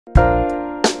Please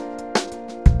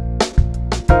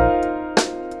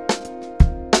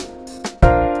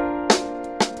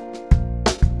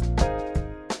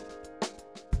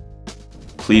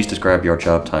describe your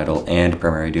job title and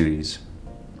primary duties.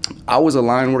 I was a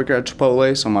line worker at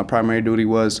Chipotle, so my primary duty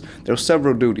was, there were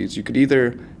several duties. You could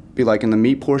either be like in the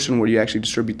meat portion where you actually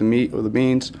distribute the meat or the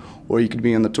beans, or you could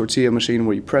be on the tortilla machine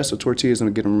where you press the tortillas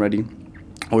and get them ready,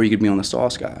 or you could be on the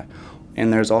sauce guy.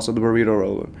 And there's also the burrito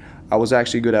roller. I was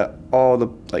actually good at all the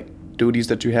duties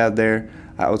that you had there.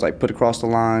 I was put across the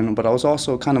line, but I was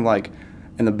also kind of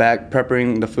in the back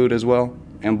preparing the food as well.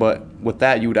 But with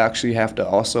that, you would actually have to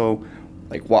also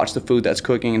watch the food that's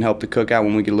cooking and help the cook out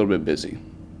when we get a little bit busy.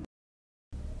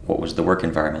 What was the work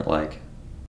environment like?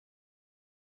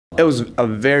 It was a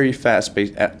very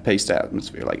fast-paced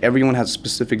atmosphere. Everyone has a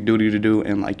specific duty to do,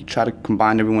 and you try to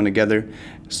combine everyone together,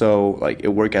 so it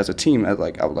work as a team, as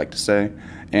I would like to say.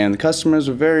 And the customers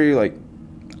are very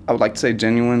I would like to say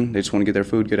genuine. They just want to get their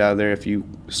food, get out of there. If you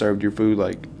served your food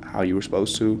how you were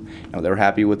supposed to, they were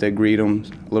happy with it. Greet them,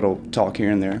 a little talk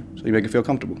here and there, so you make it feel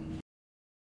comfortable.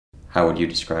 How would you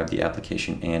describe the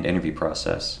application and interview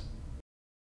process?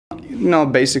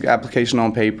 Basic application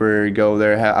on paper, go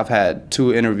there. I've had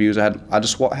 2 interviews. I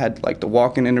just had the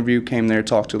walk-in interview, came there,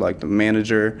 talked to the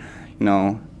manager,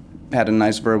 had a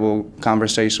nice verbal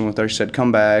conversation with her. She said,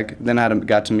 come back. Then I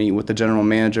got to meet with the general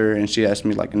manager, and she asked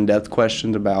me in-depth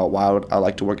questions about why would I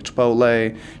like to work at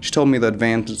Chipotle. She told me the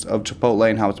advantages of Chipotle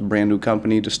and how it's a brand new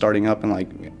company just starting up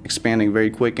and expanding very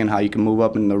quick, and how you can move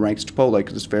up in the ranks of Chipotle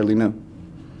because it's fairly new.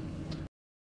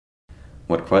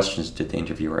 What questions did the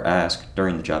interviewer ask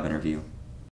during the job interview?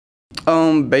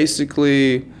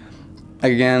 Basically,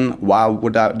 again, why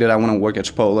did I want to work at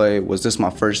Chipotle? Was this my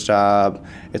first job?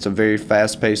 It's a very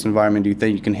fast-paced environment. Do you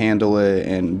think you can handle it?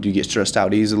 And do you get stressed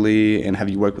out easily? And have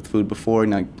you worked with food before?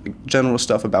 General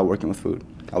stuff about working with food,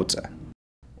 I would say.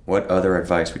 What other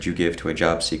advice would you give to a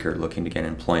job seeker looking to get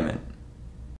employment?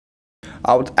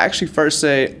 I would actually first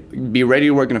say be ready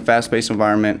to work in a fast-paced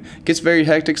environment. It gets very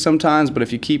hectic sometimes, but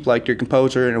if you keep your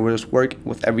composure and just work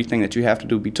with everything that you have to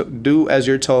do, do as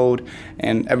you're told,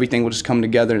 and everything will just come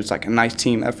together. It's a nice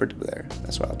team effort there.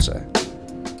 That's what I would say.